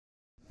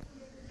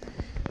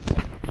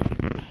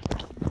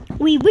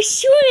We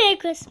wish you a Merry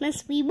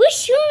Christmas. We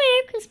wish you a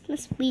Merry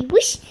Christmas. We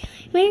wish you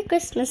a Merry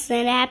Christmas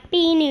and a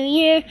Happy New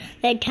Year.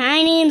 The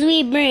tidings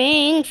we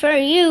bring for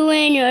you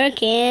and your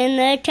kin.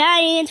 The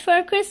tidings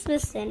for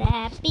Christmas and a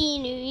Happy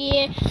New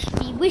Year.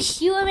 We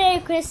wish you a Merry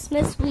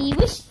Christmas. We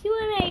wish you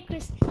a Merry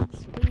Christmas.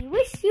 We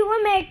wish you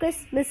a Merry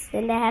Christmas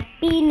and a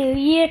Happy New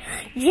Year.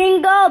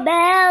 Jingle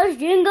bells,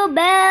 jingle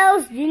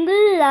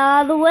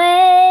all the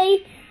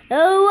way.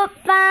 Oh, what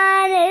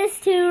fun it is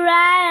to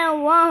ride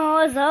on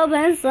one-horse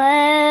open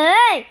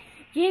sleigh.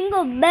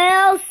 Jingle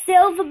bells,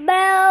 silver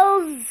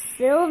bells,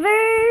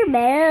 silver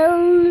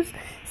bells,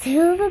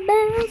 silver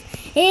bells.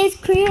 It's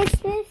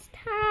Christmas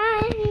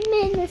time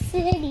in the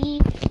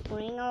city.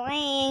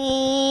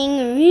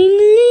 Ring-a-ling,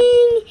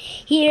 ring-a-ling.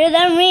 Hear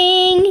the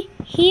ring,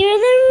 hear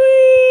the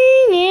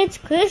ring. It's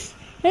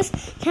Christmas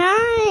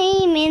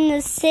time in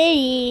the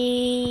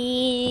city.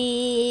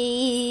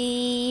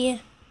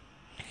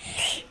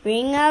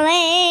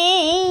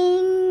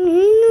 Ring-a-ling,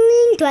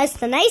 ring-a-ling. 'Twas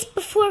the night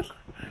before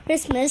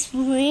Christmas.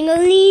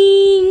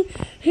 Ring-a-ling,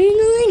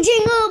 ring-a-ling.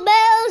 Jingle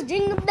bells,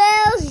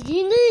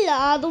 jingle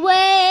all the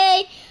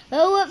way.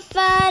 Oh, what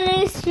fun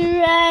it is to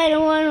ride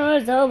on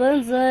one-horse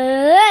open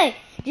sleigh.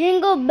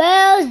 Jingle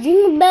bells,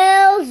 jingle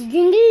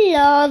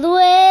all the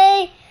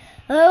way.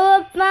 Oh,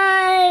 what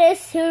fun it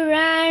is to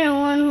ride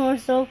on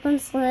one-horse open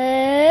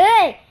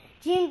sleigh.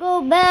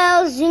 Jingle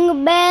bells, jingle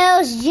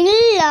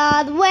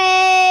all the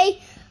way.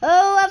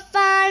 Oh, what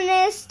fun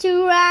it is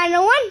to ride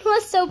on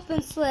one-horse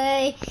open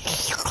sleigh.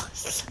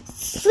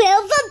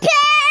 Silver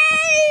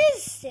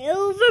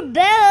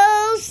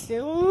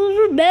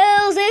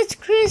bells, it's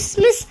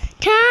Christmas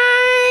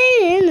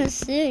time in the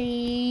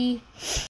city.